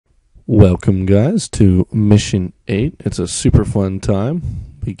Welcome, guys, to Mission 8. It's a super fun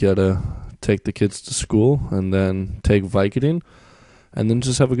time. We gotta take the kids to school and then take Vicodin and then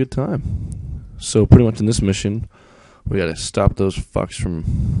just have a good time. So pretty much in this mission, we gotta stop those fucks from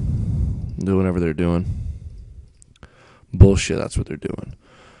doing whatever they're doing. Bullshit, that's what they're doing.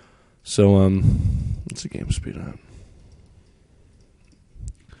 So, what's the game speed on?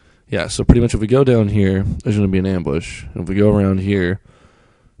 Yeah, so pretty much if we go down here, there's gonna be an ambush. If we go around here,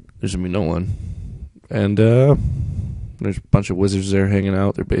 there's going to be no one. And there's a bunch of wizards there hanging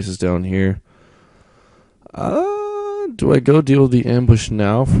out. Their base is down here. Do I go deal with the ambush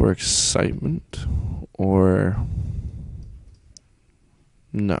now for excitement? Or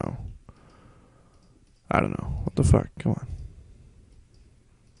no? I don't know. What the fuck? Come on.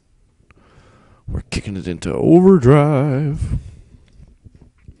 We're kicking it into overdrive.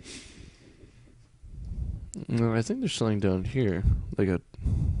 No, I think there's something down here.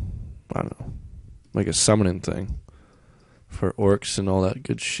 I don't know, like a summoning thing for orcs and all that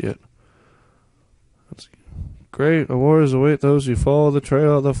good shit. Great awards await those who follow the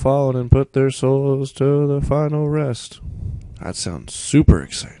trail of the fallen and put their souls to the final rest. That sounds super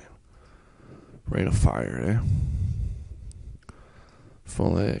exciting. Rain of fire, eh? If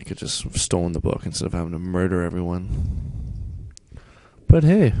only I could just have stolen the book instead of having to murder everyone. But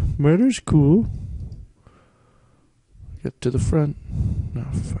hey, murder's cool. Get to the front. No,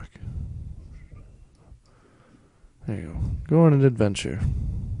 fuck. There you go. Go on an adventure.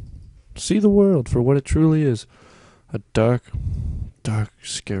 See the world for what it truly is. A dark, dark,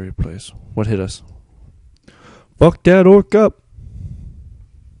 scary place. What hit us? Fuck that orc up!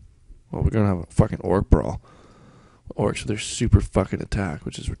 Well, we're gonna have a fucking orc brawl. Orcs with their super fucking attack,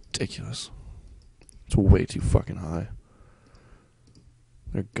 which is ridiculous. It's way too fucking high.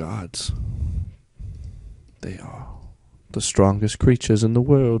 They're gods. They are the strongest creatures in the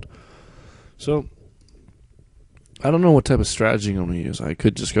world. So, I don't know what type of strategy I'm going to use. I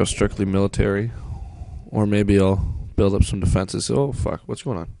could just go strictly military. Or maybe I'll build up some defenses. Oh, fuck. What's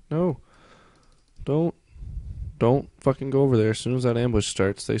going on? No. Don't fucking go over there. As soon as that ambush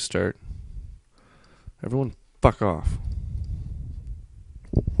starts, they start. Everyone fuck off.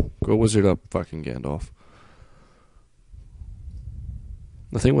 Go wizard up, fucking Gandalf.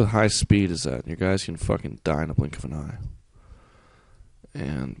 The thing with high speed is that your guys can fucking die in a blink of an eye.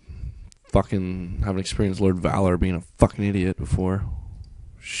 And fucking having experienced Lord Valor being a fucking idiot before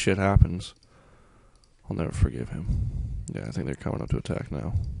shit happens, I'll never forgive him. Yeah, I think they're coming up to attack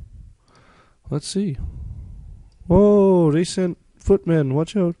now. Let's see. Whoa, they sent footmen,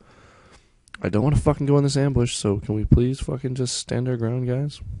 watch out. I don't want to fucking go in this ambush, so can we please fucking just stand our ground,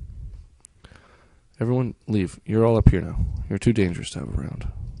 guys? Everyone leave. You're all up here now. You're too dangerous to have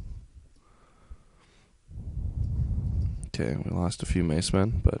around. Okay, we lost a few mace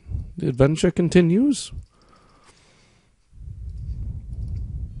men, but the adventure continues.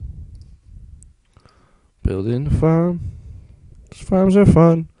 Building a farm. Farms are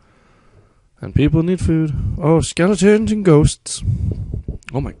fun. And people need food. Oh, skeletons and ghosts.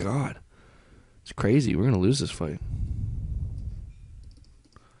 Oh my god. It's crazy. We're going to lose this fight.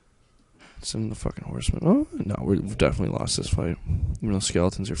 Send the fucking horsemen. Oh, no, we've definitely lost this fight. You know,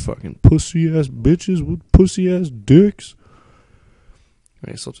 skeletons are fucking pussy-ass bitches with pussy-ass dicks. I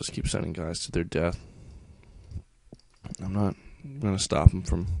guess I'll just keep sending guys to their death. I'm not going to stop them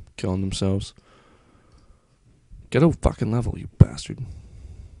from killing themselves. Get a fucking level, you bastard.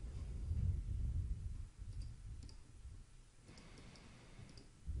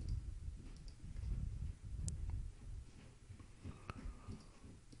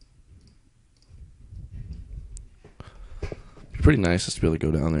 It'd be pretty nice just to be able to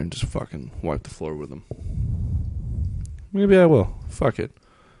go down there and just fucking wipe the floor with them. Maybe I will. Fuck it.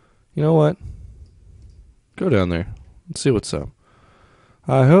 You know what? Go down there. Let's see what's up.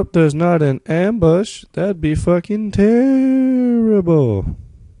 I hope there's not an ambush. That'd be fucking terrible.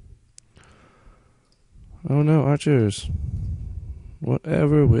 Oh no, archers.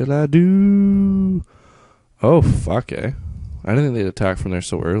 Whatever will I do? Oh, fuck, eh? I didn't think they'd attack from there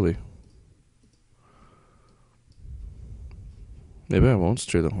so early. Maybe I won't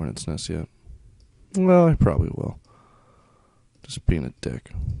steer the hornet's nest yet. Well, I probably will. Just being a dick.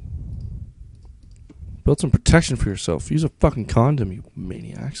 Build some protection for yourself. Use a fucking condom, you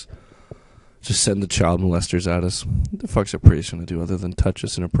maniacs. Just send the child molesters at us. What the fuck's a priest gonna do other than touch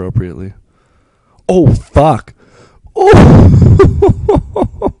us inappropriately? Oh, fuck!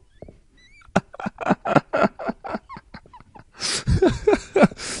 Oh!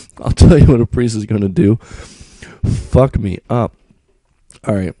 I'll tell you what a priest is gonna do. Fuck me up.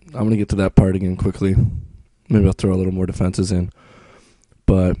 Alright, I'm gonna get to that part again quickly. Maybe I'll throw a little more defenses in.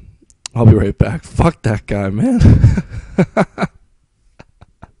 But I'll be right back. Fuck that guy, man.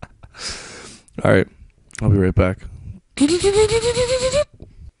 Alright, I'll be right back.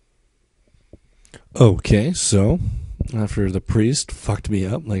 Okay, so after the priest fucked me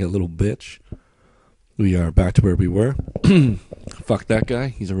up like a little bitch, we are back to where we were. Fuck that guy,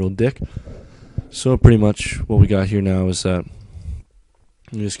 he's a real dick. So pretty much what we got here now is that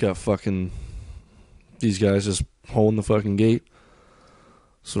we just got fucking these guys just holding the fucking gate.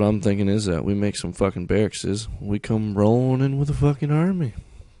 So what I'm thinking is that we make some fucking barracks. We come rolling in with a fucking army.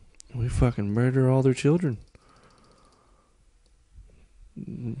 We fucking murder all their children.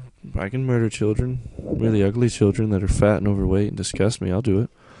 I can murder children, really ugly children that are fat and overweight and disgust me. I'll do it.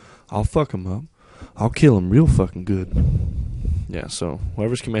 I'll fuck them up. I'll kill them real fucking good. Yeah, so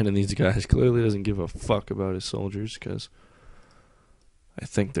whoever's commanding these guys clearly doesn't give a fuck about his soldiers, because I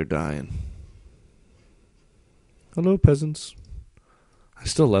think they're dying. Hello, peasants. I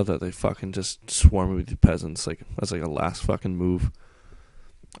still love that they fucking just swarm with the peasants. Like, that's like a last fucking move.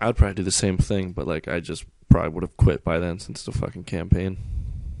 I would probably do the same thing, but like I just probably would have quit by then since the fucking campaign.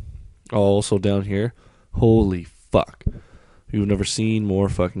 Oh, also down here, holy fuck. You've never seen more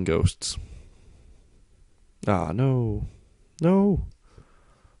fucking ghosts. Ah, no. No.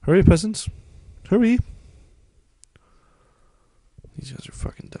 Hurry, peasants. Hurry. These guys are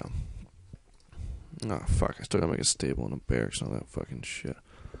fucking dumb. Oh, fuck. I still gotta make a stable and a barracks and all that fucking shit.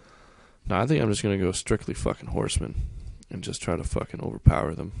 No, I think I'm just gonna go strictly fucking horsemen and just try to fucking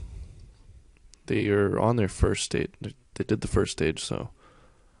overpower them. They are on their first stage. They did the first stage, so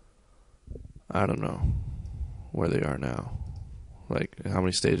I don't know where they are now. Like, how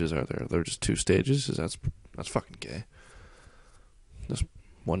many stages are there? They're just 2 stages? That's fucking gay. Just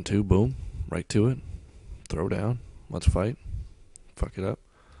 1, 2, boom. Right to it. Throw down. Let's fight. Fuck it up.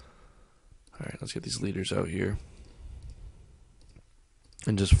 Alright, let's get these leaders out here.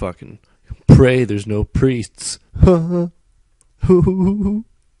 And just fucking pray there's no priests. Oh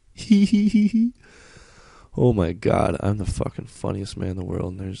my god, I'm the fucking funniest man in the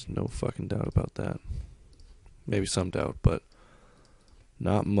world, and there's no fucking doubt about that. Maybe some doubt, but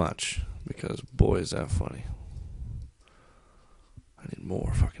not much, because boy is that funny. I need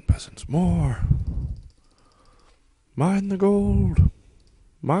more fucking peasants. More! Mine the gold!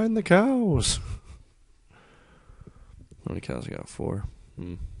 Mine the cows! How many cows I got? 4.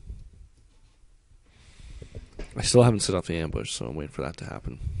 I still haven't set up the ambush, so I'm waiting for that to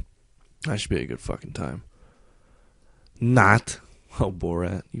happen. That should be a good fucking time. Not! Oh,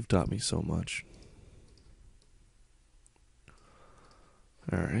 Borat, you've taught me so much.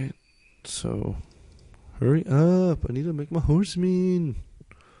 Alright, so hurry up, I need to make my horsemen.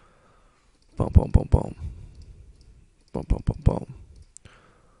 Bum bum bum bum. Bum bum bum bum.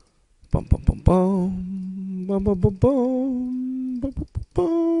 Bum bum bum bum. Bum bum bum bum. Bum bum bum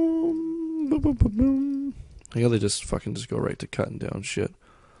bum. Bum bum bum bum. I gotta just go right to cutting down shit.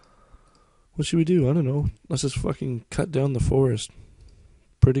 What should we do? I don't know. Let's just fucking cut down the forest.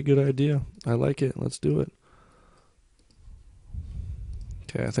 Pretty good idea. I like it. Let's do it.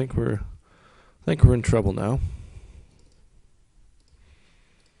 Okay, I think we're in trouble now.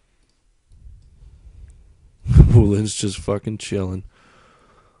 Woolin's just fucking chilling.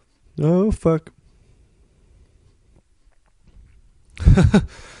 Oh, fuck.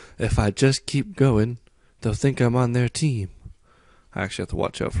 If I just keep going, they'll think I'm on their team. I actually have to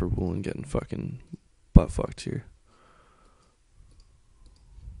watch out for Woolin getting fucking butt fucked here.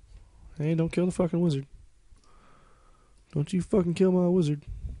 Hey, don't kill the fucking wizard. Don't you fucking kill my wizard.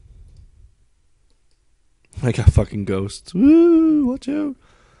 I got fucking ghosts. Woo! Watch out.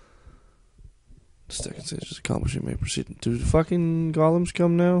 Second stage is accomplishing may proceed. Do the fucking golems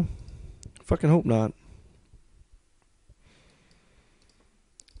come now? Fucking hope not.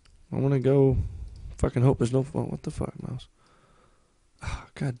 I wanna go. Fucking hope there's no. Oh, what the fuck, mouse? Oh,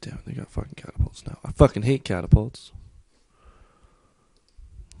 god damn it, they got fucking catapults now. I fucking hate catapults.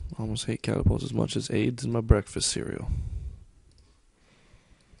 I almost hate catapults as much as AIDS in my breakfast cereal.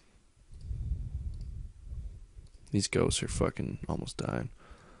 These ghosts are fucking almost dying.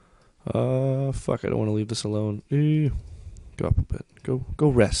 Fuck, I don't want to leave this alone. Go up a bit. Go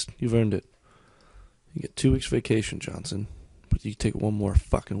rest. You've earned it. You get 2 weeks vacation, Johnson. But you take 1 more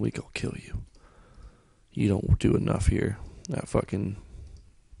fucking week, I'll kill you. You don't do enough here. That fucking,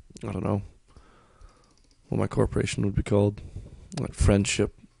 I don't know what my corporation would be called. Like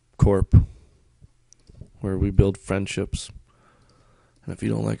Friendship Corp. Where we build friendships. And if you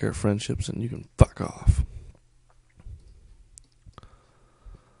don't like our friendships, then you can fuck off.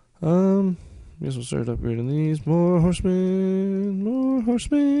 Guess we'll start upgrading these. More horsemen, more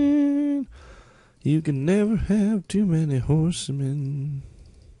horsemen. You can never have too many horsemen.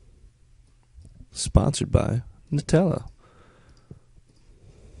 Sponsored by Nutella.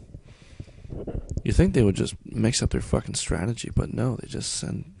 You think they would just mix up their fucking strategy, but no, they just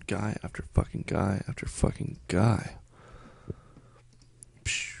send guy after fucking guy after fucking guy.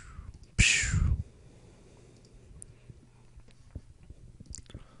 Psh, psh.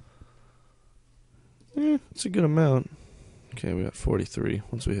 It's a good amount. Okay, we got 43.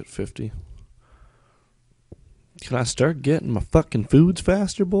 Once we hit 50. Can I start getting my fucking foods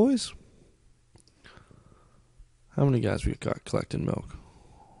faster, boys? How many guys we got collecting milk?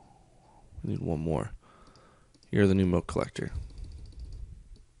 We need one more. You're the new milk collector.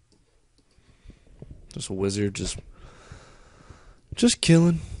 Just a wizard, just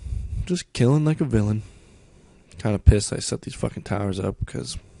killing. Just killing like a villain. Kind of pissed I set these fucking towers up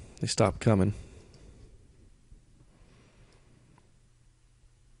because they stopped coming.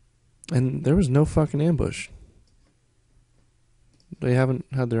 And there was no fucking ambush. They haven't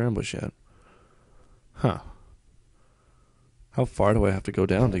had their ambush yet. Huh. How far do I have to go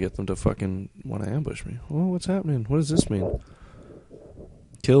down to get them to fucking want to ambush me? Oh, what's happening? What does this mean?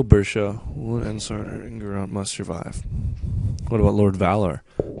 Kill Bersha. Wood and Sarter and Garant must survive. What about Lord Valar?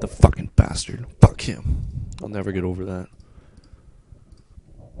 The fucking bastard. Fuck him. I'll never get over that.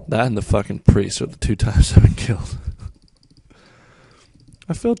 That and the fucking priest are the 2 times I've been killed.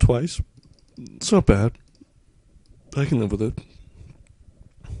 I failed twice. It's not bad. I can live with it.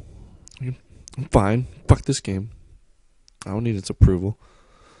 I'm fine. Fuck this game. I don't need its approval.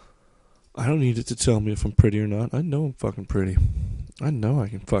 I don't need it to tell me if I'm pretty or not. I know I'm fucking pretty. I know I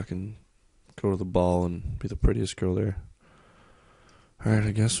can fucking go to the ball and be the prettiest girl there. Alright,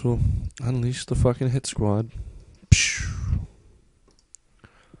 I guess we'll unleash the fucking hit squad.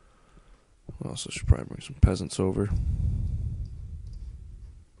 I also should probably bring some peasants over.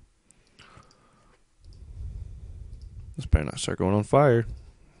 This better not start going on fire.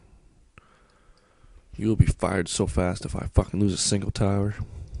 You'll be fired so fast if I fucking lose a single tower.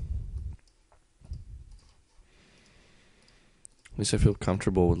 At least I feel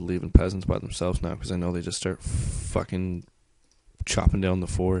comfortable with leaving peasants by themselves now, because I know they just start fucking chopping down the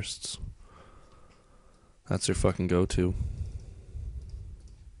forests. That's their fucking go-to.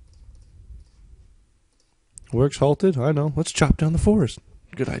 Works halted? I know. Let's chop down the forest.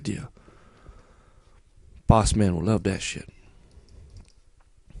 Good idea. Boss man will love that shit.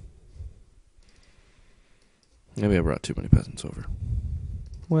 Maybe I brought too many peasants over.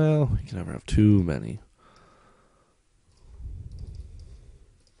 Well, you can never have too many.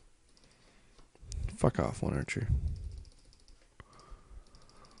 Fuck off, one archer.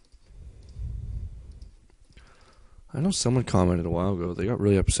 I know someone commented a while ago. They got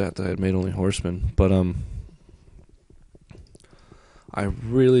really upset that I had made only horsemen, but I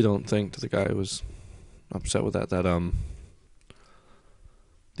really don't think the guy was upset with that. That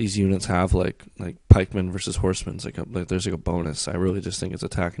these units have like pikemen versus horsemen. It's like there's like a bonus. I really just think it's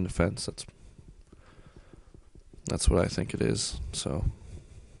attack and defense. That's what I think it is. So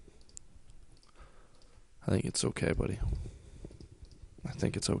I think it's okay, buddy. I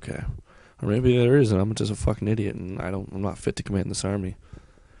think it's okay. Or maybe there isn't. I'm just a fucking idiot, and I'm not fit to command this army.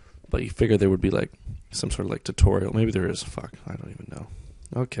 But you figure there would be like some sort of like tutorial. Maybe there is. Fuck, I don't even know.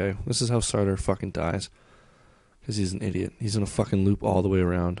 Okay, this is how Sarter fucking dies. Because he's an idiot. He's in a fucking loop all the way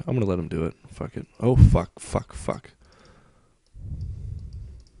around. I'm gonna let him do it. Fuck it. Oh, fuck.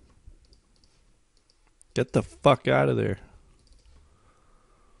 Get the fuck out of there.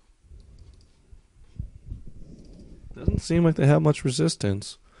 Doesn't seem like they have much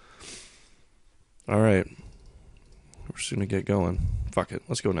resistance. Alright. We're just gonna get going. Fuck it.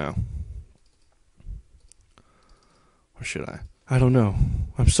 Let's go now. Or should I? I don't know.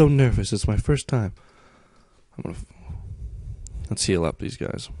 I'm so nervous. It's my first time. Let's heal up these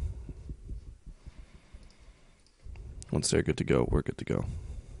guys. Once they're good to go, we're good to go.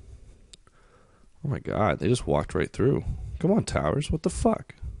 Oh my god, they just walked right through. Come on, towers. What the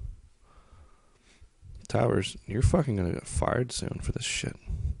fuck? Towers, you're fucking gonna get fired soon for this shit.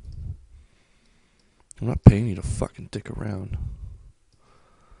 I'm not paying you to fucking dick around.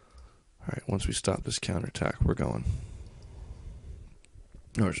 Alright, once we stop this counterattack, we're going.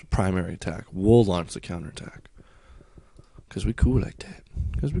 Or it's a primary attack. We'll launch the counterattack. Because we cool like that.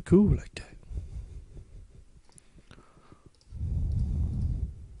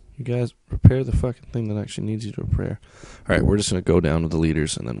 You guys, repair the fucking thing that actually needs you to repair. Alright, we're just going to go down with the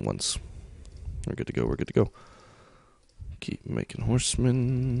leaders, and then once we're good to go. Keep making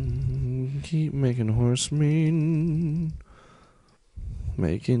horsemen.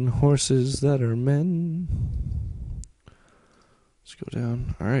 Making horses that are men. Let's go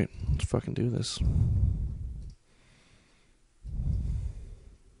down. Alright, let's fucking do this.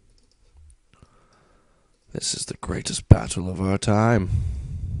 This is the greatest battle of our time.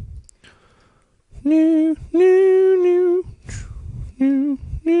 New, new, new, new,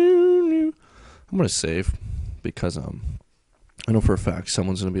 new, new. I'm gonna save because I know for a fact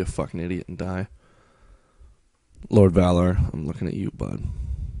someone's gonna be a fucking idiot and die. Lord Valor, I'm looking at you, bud.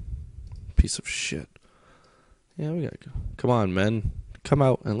 Piece of shit. Yeah, we gotta go. Come on, men. Come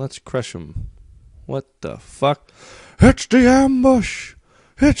out and let's crush him. What the fuck? It's the ambush!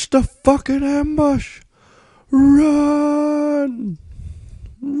 It's the fucking ambush! Run!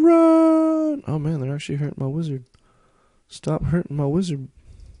 Run! Oh man, they're actually hurting my wizard. Stop hurting my wizard.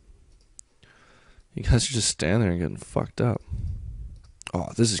 You guys are just standing there and getting fucked up. Oh,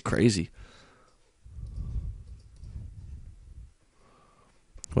 this is crazy.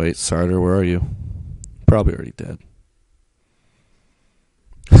 Wait, Sarter, where are you? Probably already dead.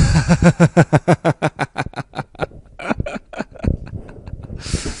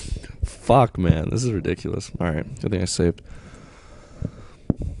 Fuck, man. This is ridiculous. Alright, good thing I saved.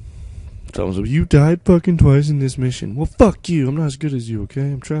 Someone's like, you died fucking twice in this mission. Well, fuck you. I'm not as good as you,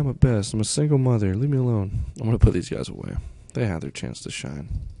 okay? I'm trying my best. I'm a single mother. Leave me alone. I'm gonna put these guys away. They had their chance to shine.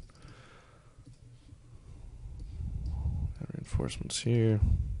 Reinforcements here.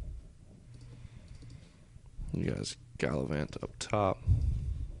 You guys gallivant up top.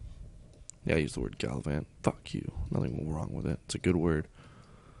 Yeah, I use the word gallivant. Fuck you. Nothing wrong with it. It's a good word.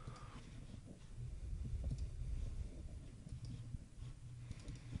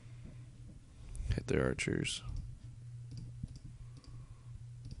 Hit their archers.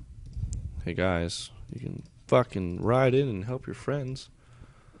 Hey guys, you can fucking ride in and help your friends.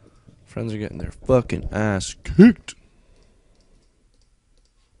 Friends are getting their fucking ass kicked.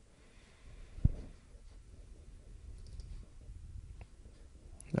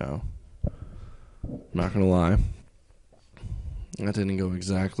 No. I'm not gonna lie. That didn't go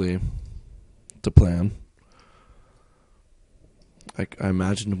exactly to plan. I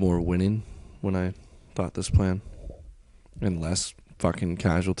imagined more winning when I thought this plan. And less fucking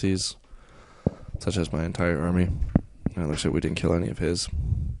casualties. Such as my entire army. And it looks like we didn't kill any of his.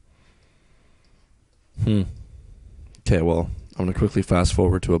 Okay, well, I'm gonna quickly fast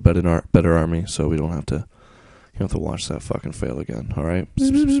forward to a better army so we don't have to watch that fucking fail again, alright?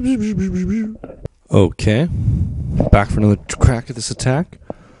 Okay. Back for another crack at this attack.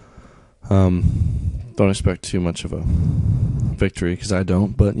 Don't expect too much of a victory, because I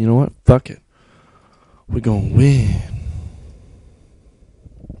don't, but you know what? Fuck it. We're gonna win.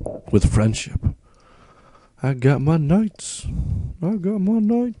 With friendship. I got my knights. I got my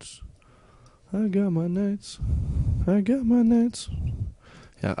knights. I got my knights. I got my knights.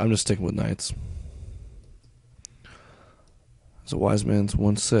 Yeah, I'm just sticking with knights. As a wise man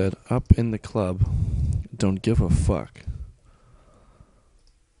once said, up in the club, don't give a fuck.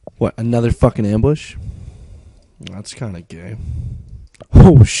 What, another fucking ambush? That's kind of gay.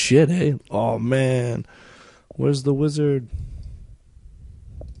 Oh shit, hey. Oh man. Where's the wizard?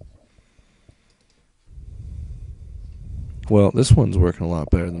 Well, this one's working a lot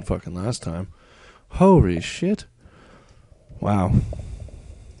better than fucking last time. Holy shit. Wow.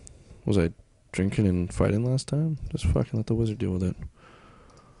 Was I drinking and fighting last time? Just fucking let the wizard deal with it.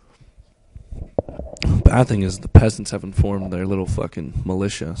 Bad thing is the peasants haven't formed their little fucking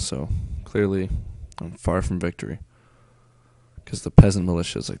militia, so clearly I'm far from victory. Because the peasant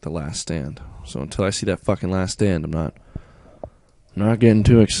militia is like the last stand. So until I see that fucking last stand, I'm not getting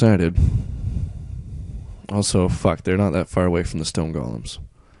too excited. Also, fuck, they're not that far away from the stone golems.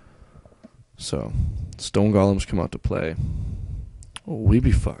 So, stone golems come out to play. Oh, we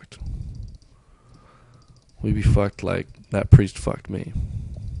be fucked. We be fucked like that priest fucked me.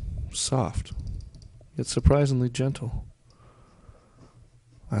 Soft, yet surprisingly gentle.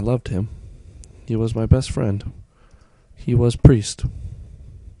 I loved him. He was my best friend. He was priest.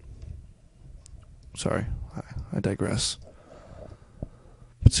 Sorry, I digress.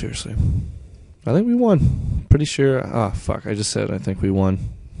 But seriously, I think we won. Pretty sure. Fuck, I just said I think we won.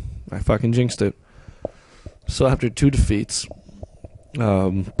 I fucking jinxed it. So after 2 defeats,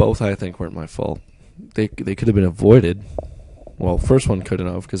 both I think weren't my fault. They could have been avoided. Well, first one couldn't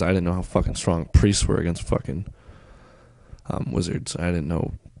have, because I didn't know how fucking strong priests were against fucking wizards. I didn't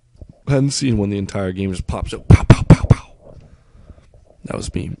know. I hadn't seen when the entire game just pops up. Pow, pow, pow, pow. That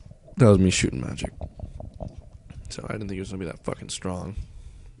was me. That was me shooting magic. So I didn't think it was going to be that fucking strong.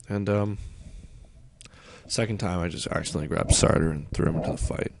 And, second time I just accidentally grabbed Sarter and threw him into the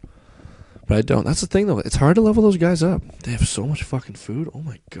fight. But I don't. That's the thing, though. It's hard to level those guys up. They have so much fucking food. Oh,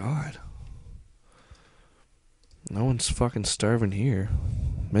 my God. No one's fucking starving here.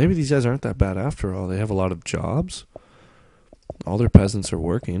 Maybe these guys aren't that bad after all. They have a lot of jobs. All their peasants are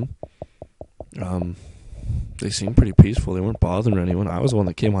working. They seemed pretty peaceful. They weren't bothering anyone. I was the one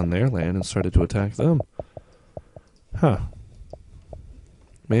that came on their land and started to attack them. Huh.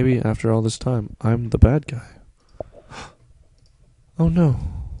 Maybe after all this time, I'm the bad guy. Oh no.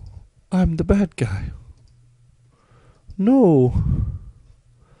 I'm the bad guy. No.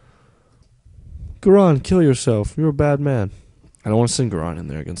 Garan, kill yourself. You're a bad man. I don't want to send Garan in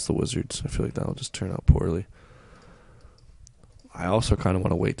there against the wizards. I feel like that'll just turn out poorly. I also kind of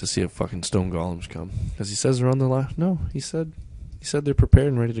want to wait to see if fucking stone golems come. Because he says they're on the left. No, he said they're prepared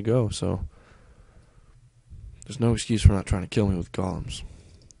and ready to go, so there's no excuse for not trying to kill me with golems.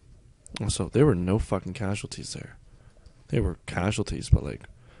 Also, there were no fucking casualties there. They were casualties, but like,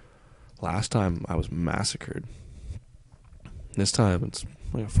 last time I was massacred. This time it's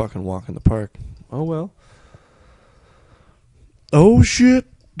like a fucking walk in the park. Oh well. Oh shit,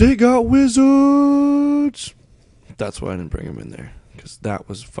 they got wizards! That's why I didn't bring him in there, because that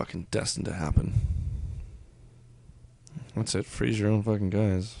was fucking destined to happen. That's it, freeze your own fucking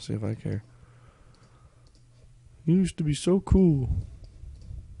guys, see if I care. You used to be so cool.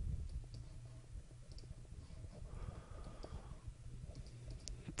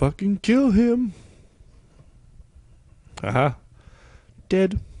 Fucking kill him. Haha.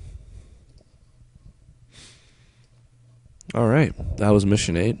 Dead. Alright, that was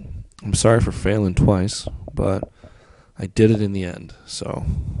mission 8. I'm sorry for failing twice, but I did it in the end. So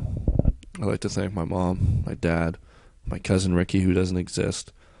I'd like to thank my mom, my dad, my cousin Ricky, who doesn't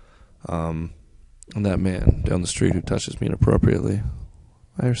exist, and that man down the street who touches me inappropriately.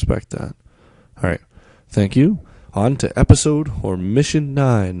 I respect that. Alright, thank you. On to episode or mission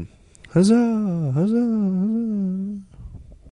 9. Huzzah! Huzzah! Huzzah!